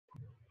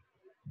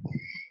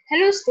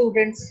Hello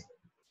students.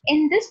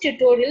 In this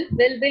tutorial,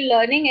 we'll be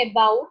learning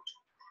about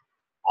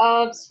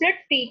a split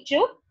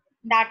feature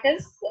that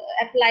is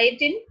applied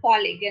in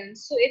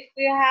polygons. So if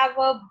you have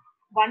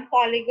one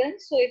polygon,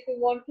 so if you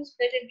want to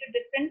split into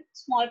different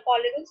small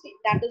polygons,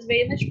 that is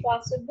very much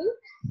possible.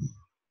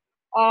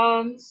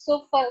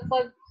 So for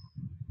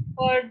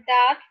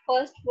that,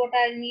 first what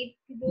I need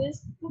to do is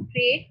to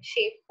create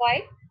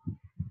shapefile.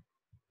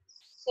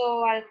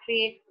 So I'll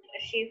create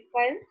a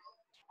shapefile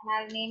and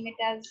I'll name it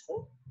as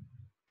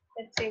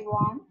let's say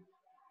one.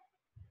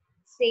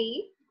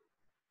 Save.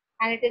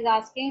 And it is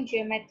asking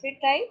geometry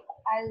type.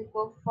 I'll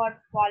go for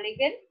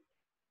polygon.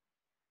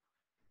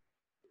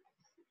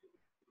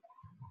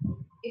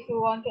 If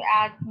you want to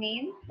add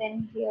name,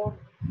 then here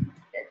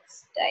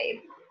let's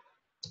type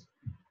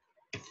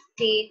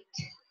state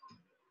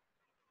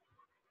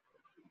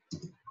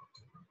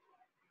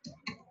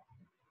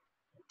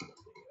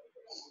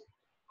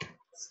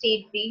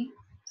state B,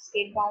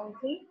 state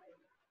boundary.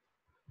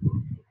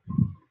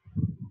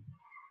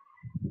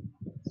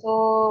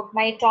 So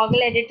my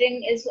toggle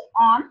editing is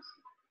on.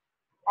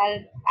 I'll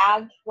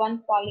add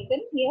one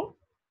polygon here.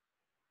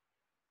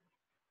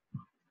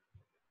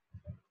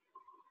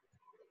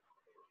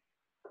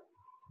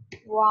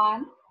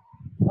 One.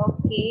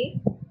 Okay.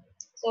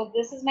 So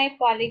this is my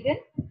polygon.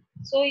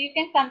 So you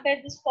can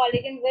compare this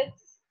polygon with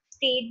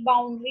state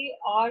boundary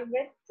or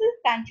with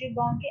country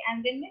boundary,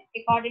 and then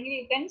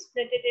accordingly you can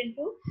split it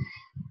into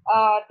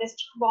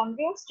district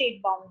boundary or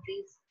state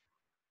boundaries.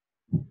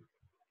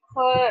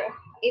 For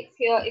if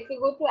you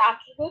go to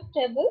attribute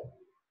table,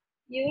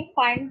 you will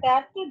find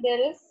that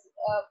there is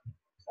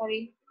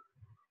sorry.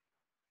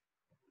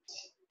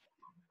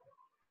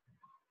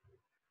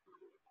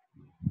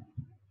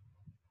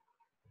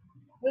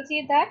 We'll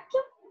see that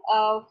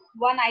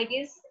one ID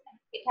is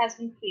it has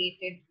been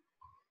created.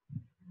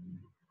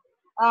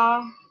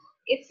 Uh,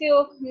 if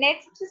your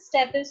next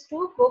step is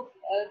to go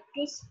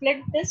to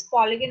split this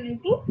polygon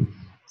into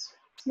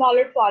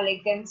smaller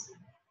polygons.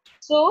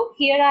 So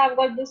here I have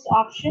got this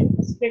option,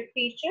 split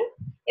feature.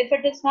 If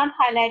it is not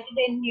highlighted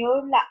in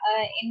your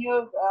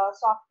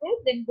software,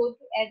 then go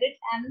to edit,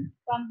 and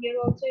from here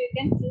also you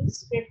can choose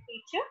split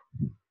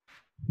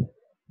feature.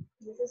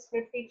 This is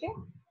split feature,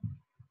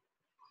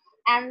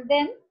 and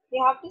then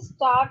you have to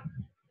start.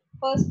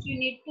 First, you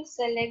need to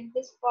select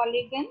this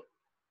polygon,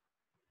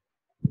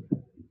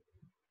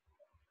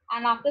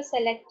 and after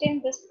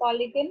selecting this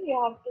polygon, you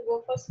have to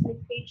go for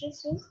split feature.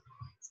 So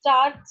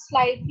start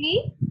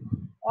slightly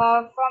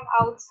from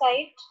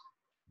outside,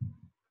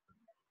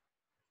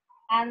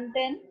 and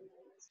then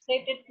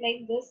split it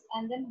like this,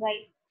 and then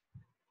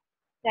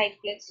right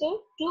click.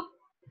 So two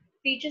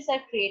features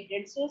are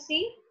created. So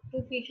see,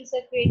 two features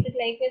are created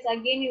like this.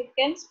 Again, you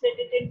can split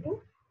it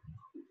into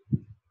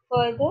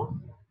further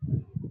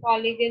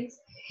polygons.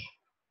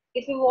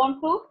 If you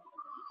want to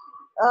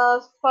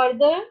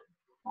further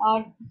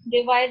uh,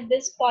 divide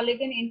this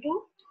polygon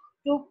into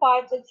two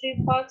parts or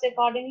three parts,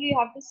 accordingly you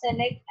have to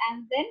select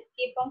and then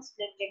keep on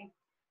splitting.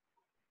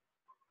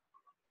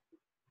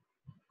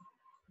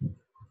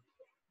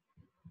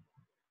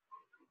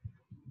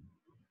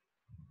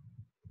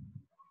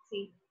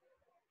 See,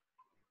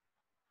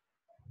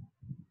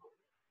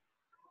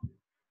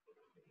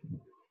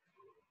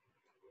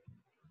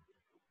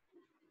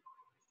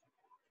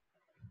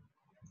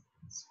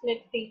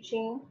 split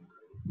feature.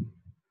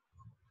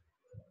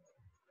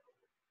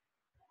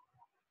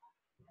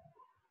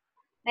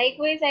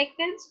 Likewise, I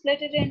can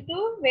split it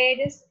into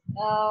various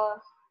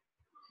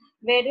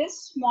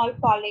small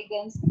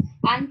polygons,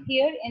 and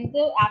here in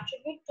the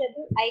attribute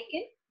table I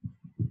can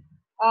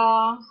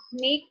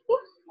make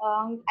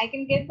I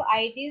can give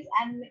IDs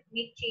and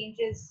make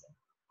changes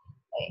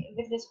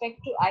with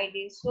respect to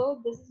IDs. So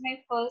this is my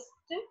first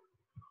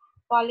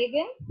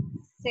polygon.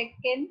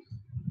 Second,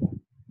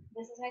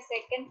 this is my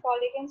second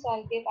polygon, so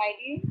I'll give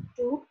ID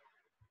 2.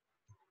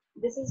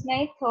 This is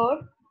my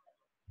third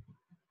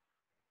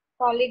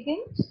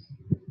polygon.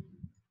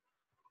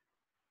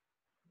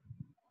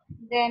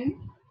 Then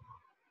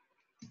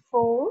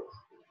 4,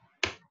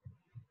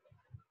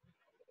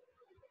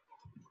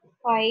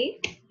 5,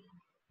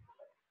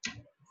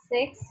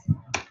 6,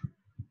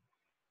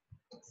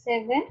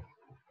 7,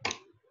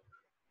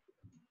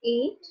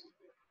 8.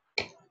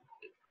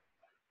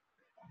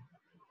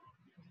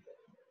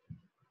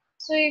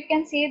 So you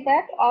can see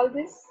that all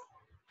these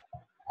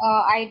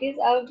IDs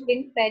are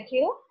being fed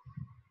here,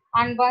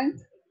 and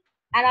once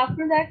and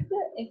after that,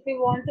 if you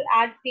want to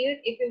add field,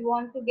 if you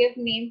want to give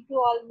name to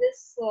all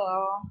this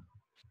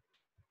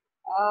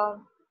uh,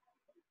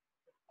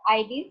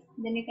 IDs,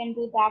 then you can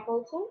do that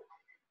also.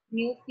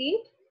 New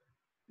field.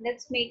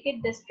 Let's make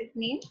it district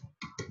name.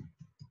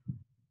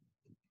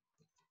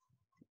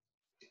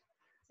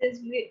 Since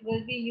we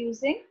will be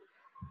using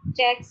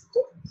text,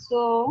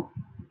 so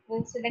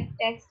we'll select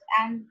text,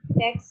 and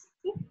text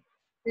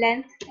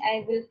length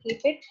I will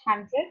keep it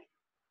 100.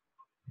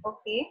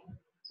 Okay.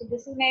 So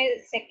this is my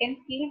second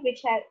field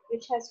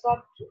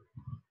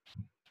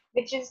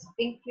which is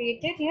being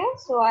created here.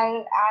 So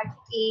I'll add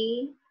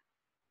A,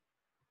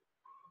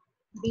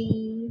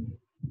 B,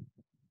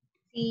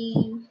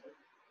 C,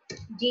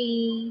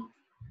 D,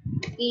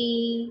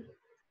 E,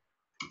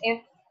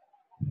 F,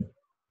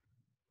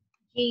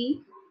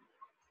 G,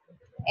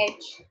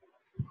 H.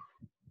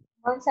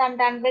 Once I'm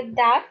done with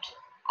that,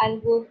 I'll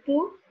go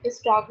to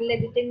this toggle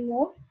editing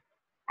mode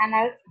and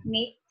I'll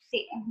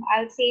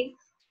save.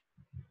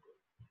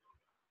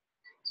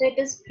 So it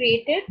is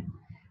created.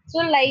 So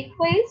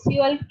likewise,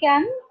 you all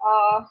can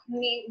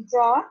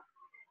draw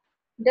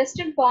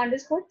district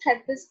boundaries for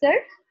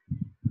Chhattisgarh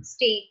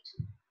state.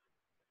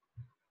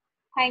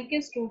 Thank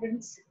you,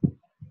 students.